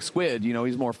someone like Squid,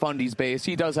 he's more fundies based.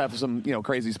 He does have some,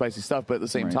 crazy spicy stuff, but at the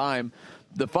same time,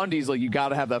 the fundies, like, you got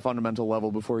to have that fundamental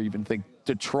level before you even think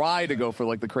to try to go for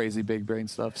like the crazy big brain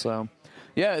stuff. So,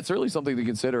 yeah, it's really something to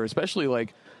consider, especially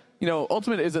like,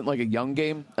 Ultimate isn't like a young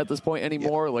game at this point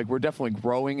anymore. Like, we're definitely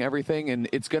growing everything, and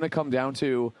it's going to come down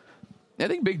to, I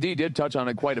think Big D did touch on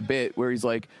it quite a bit, where he's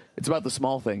like, it's about the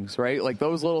small things, right? Like,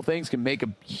 those little things can make a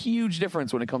huge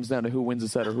difference when it comes down to who wins a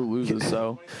set or who loses.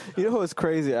 So, You know what's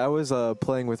crazy? I was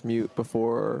playing with Mute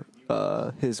before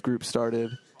his group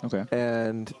started. Okay.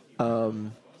 And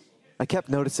I kept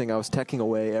noticing I was teching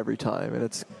away every time, and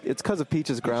it's because of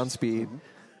Peach's ground speed.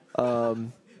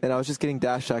 And I was just getting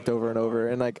dash shacked over and over.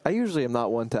 And like, I usually am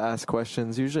not one to ask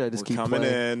questions. Usually I just keep coming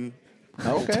playing. in.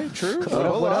 Okay, true.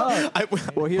 What up?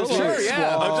 Well, here's sure,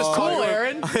 yeah. I'm just Cool, calling.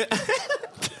 Aaron.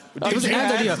 It was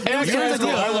Aaron's idea.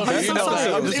 I love it. You know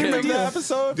that. I'm just Remember kidding. that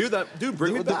episode? Dude,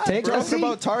 bring it back. Take a Talking seat.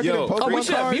 about targeting Yo. Pokemon Oh, we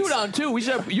should have cards. Mute on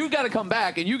too. You got to come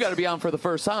back, and you got to be on for the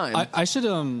first time. I should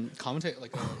commentate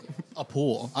like a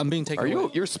pool. I'm being taken Are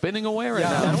away. you're spinning away right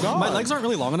Yeah, now? my legs aren't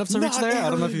really long enough to reach there. I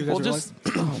don't know if you guys Well, realize.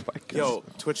 just oh my God. Yo,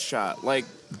 Twitch chat. Like,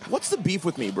 what's the beef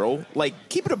with me, bro? Like,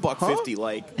 keep it a $1.50.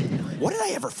 Like, what did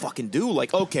I ever fucking do?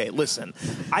 Like, okay, listen,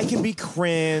 I can be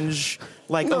cringe.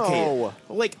 Like, okay,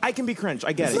 like I can be cringe.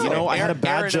 I get it. I had a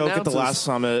bad Aaron joke at the announces. last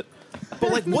summit.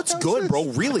 But like, what's good, bro?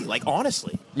 Really? Like,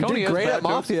 honestly, You Tony did has great bad at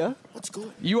Mafia. what's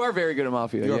good? You are very good at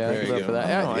Mafia. You are yeah, very good good. for that. I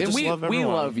don't know, I and just we love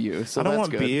everyone. love you. So I don't that's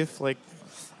want good. beef. Like,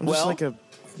 I'm just Well- like a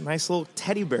nice little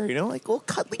teddy bear, like a little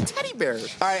cuddly teddy bear. All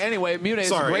right. Anyway, Mune,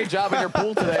 Sorry. great job in your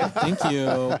pool today. Thank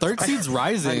you. Third seed's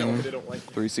rising.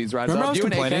 3 seeds right Remember I up. was You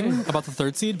and complaining AK. about the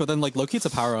third seed, but then like Loki, it's a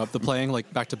power up. The playing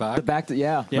like back to back.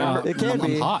 Yeah. Yeah, It can I'm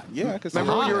be. hot. Yeah, because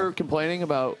Remember when you were complaining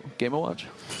about Game & Watch?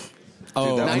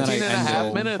 Oh, that and then 19 I and a half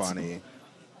ended. minutes. funny.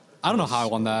 I don't know how I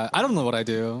won that. I don't know what I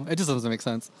do. It just doesn't make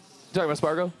sense. You talking about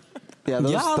Spargo? Yeah,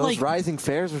 those Yeah, like- rising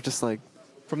fares were just like,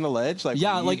 From the ledge, like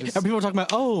Yeah, you like just- and people are talking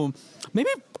about, oh, maybe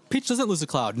Peach doesn't lose to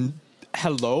Cloud.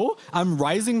 Hello? I'm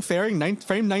rising faring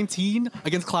frame 19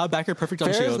 against Cloud backer perfect on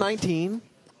fares shield. 19.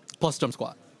 Plus jump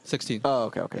squat. 16. Oh,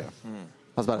 okay. I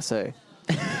was about to say.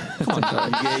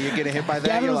 You're getting hit by that.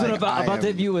 Gavin You're was like, about to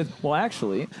hit you with, well,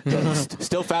 actually.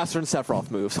 Still faster than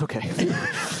Sephiroth moves. Okay.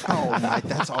 Oh my,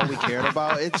 that's all we cared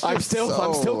about. It's I'm just still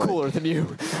like- cooler than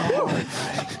you.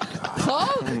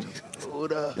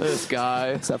 This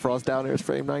guy. Sephiroth's down here is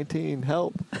frame 19.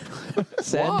 Help.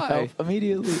 Send Why? help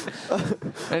immediately.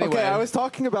 Anyway, Okay, I was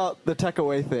talking about the tech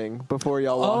away thing before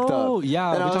y'all walked up. Oh,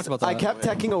 yeah, And we I talked about that. I kept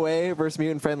teching away versus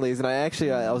mutant friendlies, and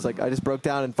I was like, I just broke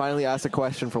down and finally asked a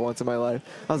question for once in my life.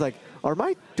 I was like,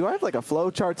 do I have like a flow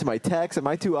chart to my techs? Am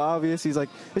I too obvious? He's like,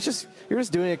 you're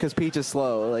just doing it because Peach is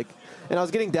slow. Like, and I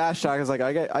was getting dash shock. I was like,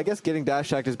 I guess getting dash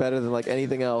shocked is better than like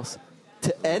anything else.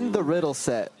 To end the Riddle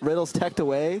set, Riddle's teched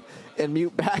away and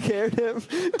Mute back aired him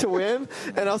to win,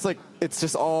 and I was like, it's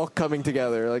just all coming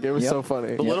together. Like, it was so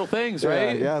funny. the little things, Yeah,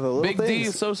 right? yeah, the little Big D things.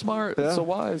 is so smart, Yeah. so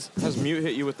wise. Has Mute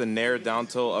hit you with the Nair down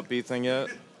tilt up B thing yet?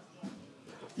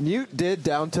 Mute did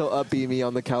down tilt up B me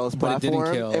on the Callus But it didn't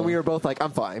platform, kill. and we were both like,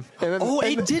 I'm fine. And then, Oh,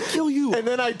 it did kill you. And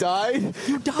then I died.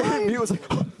 You died. And Mute was like,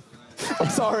 I'm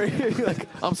sorry. Like,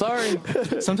 I'm sorry.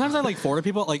 Sometimes I like forward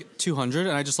people at like 200,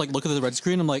 and I just like look at the red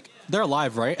screen. I'm like, they're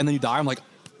alive, right? And then you die. I'm like,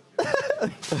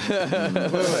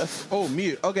 Oh,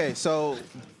 Mute. Okay, so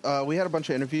we had a bunch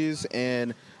of interviews,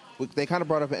 and they kind of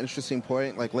brought up an interesting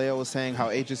point. Like Leo was saying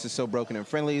how Aegis is so broken in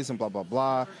friendlies and blah, blah,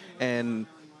 blah. And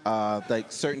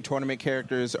like certain tournament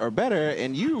characters are better.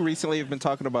 And you recently have been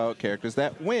talking about characters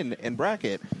that win in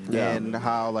bracket. Yeah. And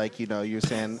how, like, you know, you're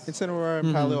saying Incineroar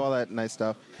and Palu, all that nice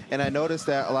stuff. And I noticed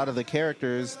that a lot of the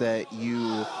characters that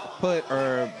you put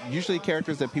are usually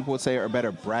characters that people would say are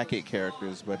better bracket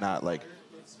characters, but not like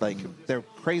they're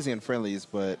crazy in friendlies,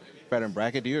 but better in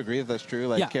bracket. Do you agree that that's true?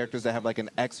 Like Yeah. characters that have like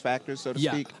an X factor, so to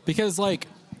yeah, speak? because like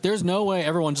there's no way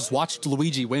everyone just watched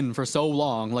Luigi win for so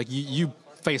long. Like you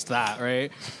faced that,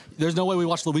 right? There's no way we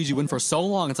watched Luigi win for so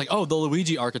long. It's like, oh, the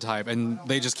Luigi archetype, and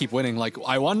they just keep winning. Like,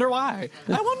 I wonder why.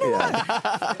 I wonder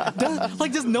why.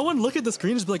 Does no one look at the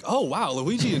screen and just be like, oh, wow,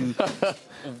 Luigi and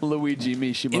Luigi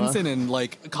Mishima. Instant and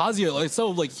like Kazuya, like so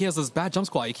like he has this bad jump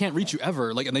squat. He can't reach you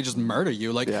ever. Like, and they just murder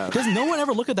you. Like, does no one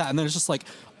ever look at that and then it's just like,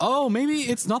 oh, maybe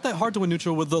it's not that hard to win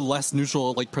neutral with the less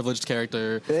neutral, like privileged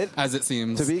character as it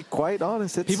seems. to be quite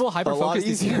honest, it's People a lot hyper-focus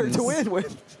these easier things. to win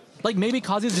with. Like maybe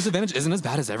Kazuya's disadvantage isn't as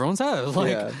bad as everyone says.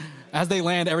 Like Yeah. as they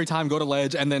land every time, go to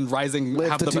ledge, and then Rising Live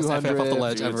have to the best FF off the 200.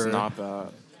 ledge Dude, ever. it's not bad.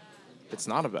 It's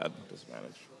not a bad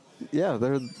disadvantage. Yeah,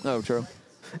 they're True.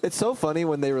 It's so funny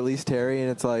when they release Terry,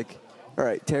 and it's like, all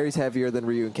right, Terry's heavier than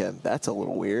Ryu and Ken. That's a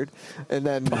little weird. And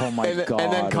then, Oh my and then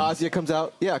God. Kazuya comes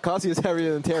out. Yeah, Kazuya's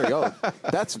heavier than Terry. Oh,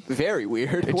 that's very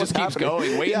weird. It just keeps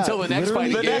going. Wait until the next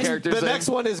fighting the game next, character's The in. next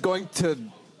one is going to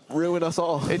ruin us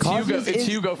all. It's Hugo. Kazuya's It's in-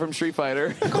 Hugo from Street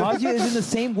Fighter. Kazuya is in the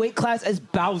same weight class as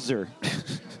Bowser.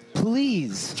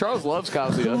 Please. Charles loves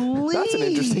Kazuya. Please. That's an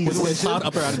interesting With decision. Cloud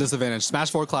up or out of disadvantage. Smash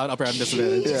 4 Cloud up or out of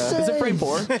disadvantage. Yeah. Is it frame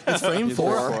 4? It's frame 4,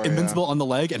 four, invincible on the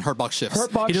leg, and hurt box shifts.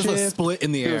 Hurt box he does a shift. split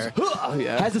in the air. Oh,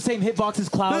 yeah. Has the same hitbox as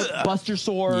Cloud, Buster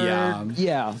Sword. Yeah.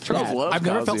 Yeah. Charles that. loves I've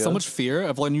never felt Kazuya. so much fear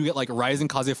of when you get like Rising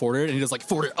Kazuya forward and he does like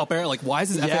forward up air. Like, why is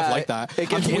his Yeah, FF like that? it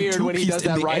gets I'm getting weird when he two-pieced does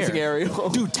in that the rising air. aerial.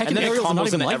 Dude, And Tekken then it aerials are not combos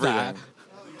even into like everything. that.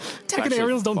 Tekken Actually,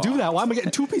 aerials don't do fuck. that. Why am I getting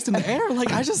two-pieced in the air?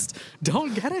 Like, I just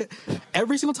don't get it.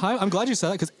 Every single time, I'm glad you said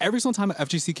that because every single time an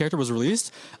FGC character was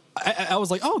released, I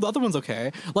was like, oh, the other one's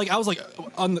okay. Like, I was like,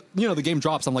 on the game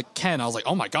drops, I'm like, Ken, I was like,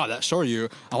 oh my god, that's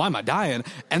Shoryu. Oh, why am I dying?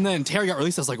 And then Terry got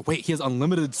released. I was like, wait, he has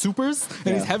unlimited supers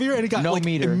and he's heavier and he got No like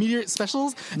meter. immediate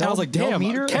specials. And No- I was like, no damn,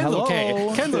 meter? Ken's Hello?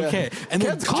 okay. Ken's okay. And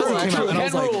then Ken's Kazuya true, came out and I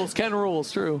was Ken like, rules. Ken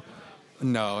rules. True.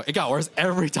 no, it got worse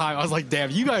every time. I was like, damn,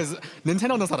 you guys,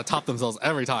 Nintendo knows how to top themselves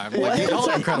every time. Like, y'all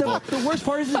are incredible. The worst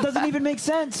part is it doesn't even make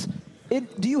sense.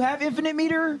 Do you have infinite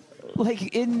meter?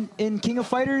 Like in King of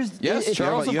Fighters? Yes,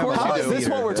 Charles, of you have course. a How lot is of this what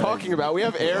meter, we're right? talking about? We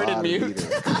have Aaron and Mute.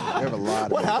 You have a lot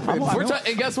of What happened?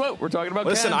 And guess what? We're talking about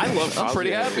Listen, Ken. I love I'm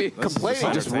pretty Kazuya. happy. That's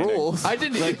Complaining just entertaining. rules. I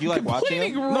didn't. Like, you like watching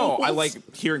complaining it? rules. No, I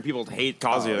like hearing people hate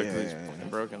Kazuya Oh, yeah, because he's yeah, yeah. fucking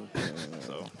broken.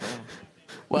 So,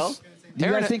 Well, Do you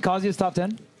Aaron- guys think Kazuya's top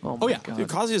 10? Oh, yeah. dude,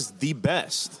 Kazuya's the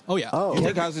best. Oh, yeah. Oh, You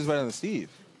think Kazuya's better than Steve?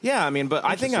 Yeah, I mean, but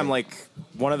I think I'm like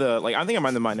one of the I think I'm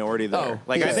in the minority there. Oh,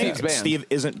 like I yeah. think Steve's banned. Steve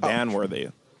isn't ban worthy.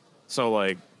 So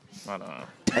like, I don't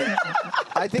know.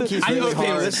 I think he's really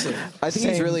hard. I think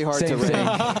he's really hard to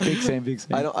rank. Big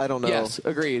same. I don't know. yes,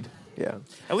 agreed. Yeah.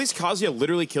 At least Kazuya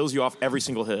literally kills you off every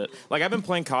single hit. Like I've been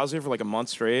playing Kazuya for like a month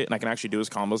straight, and I can actually do his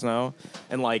combos now.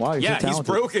 And like, Wow, you're so yeah, he's talented.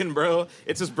 broken, bro.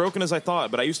 It's as broken as I thought.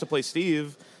 But I used to play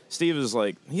Steve. Steve is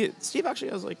like Steve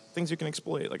actually has like things you can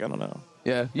exploit. Like I don't know.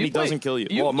 Yeah, He doesn't kill you.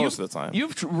 Well, most of the time.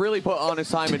 You've really put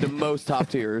honest time into most top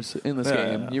tiers in this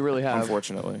Yeah, game. You really have.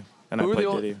 Unfortunately, and Who I are, play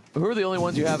the Diddy. who are the only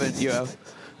ones you haven't? You have.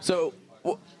 So,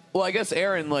 Well, I guess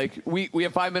Aaron, like we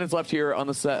have 5 minutes left here on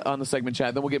the segment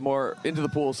chat. Then we'll get more into the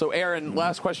pool. So, Aaron,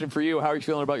 last question for you: how are you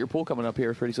feeling about your pool coming up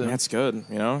here pretty soon? That's good.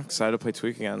 You know, excited to play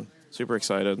Tweek again. Super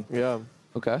excited. Yeah.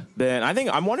 Okay. Then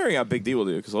I'm wondering how Big D will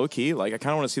do because low key, like I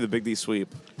kind of want to see the Big D sweep.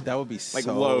 That would be Like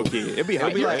so low key. It'd be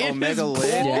It'd be like in Omega his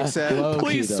lit, pool? except Low key,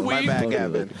 Please though. my sweep. bad,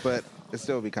 Gavin. But it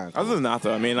still would be kind of cool. Other than that,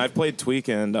 though, I mean, I've played Tweek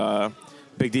and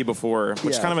Big D before, which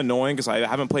is Yeah. kind of annoying because I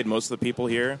haven't played most of the people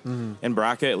here in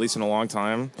bracket, at least in a long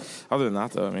time. Other than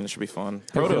that, though, I mean, it should be fun.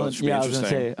 Proto should be I was gonna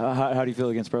interesting. say, how do you feel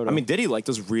against Proto? I mean, Diddy like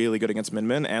does really good against Min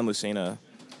Min and Lucina.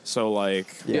 So like,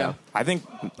 Yeah. I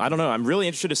don't know. I'm really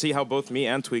interested to see how both me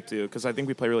and Tweek do because I think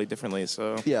we play really differently.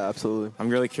 So Yeah, absolutely. I'm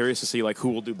really curious to see like who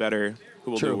will do better,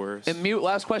 who will do worse. And Mute,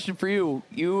 last question for you.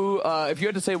 You, if you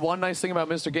had to say one nice thing about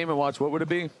Mr. Game & Watch, what would it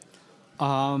be?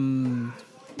 No,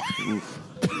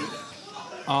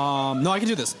 I can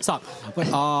do this. Stop. But,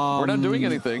 We're not doing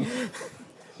anything.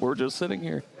 We're just sitting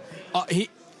here.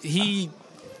 he,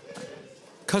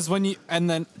 because when you and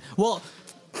then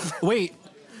wait.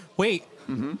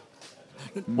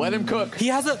 Let him cook. He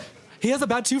has a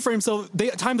bad 2-frame, so they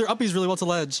time their uppies really well to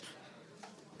ledge.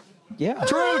 yeah.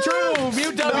 True.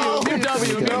 Mute W. Mute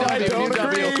W. Mute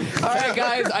W. All right,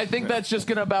 guys. I think that's just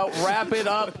going to about wrap it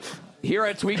up here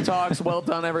at Tweek Talks. Well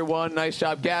done, everyone. Nice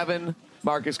job, Gavin.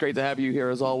 Marcus, great to have you here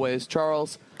as always.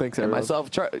 Charles. Thanks, and everyone. myself.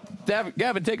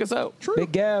 Gavin, take us out.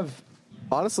 Big Gav.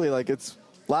 Honestly, like it's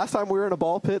last time we were in a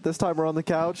ball pit. This time we're on the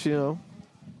couch. You know.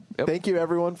 Yep. Thank you,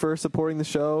 everyone, for supporting the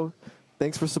show.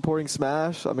 Thanks for supporting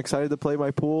Smash. I'm excited to play my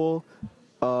pool.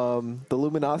 The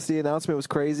Luminosity announcement was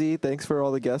crazy. Thanks for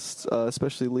all the guests,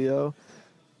 especially Leo.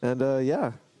 And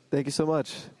yeah, thank you so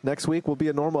much. Next week will be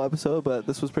a normal episode, but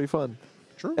this was pretty fun.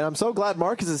 True. And I'm so glad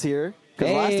Marcus is here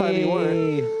because last time he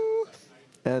weren't.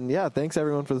 And yeah, thanks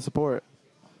everyone for the support.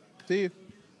 See you.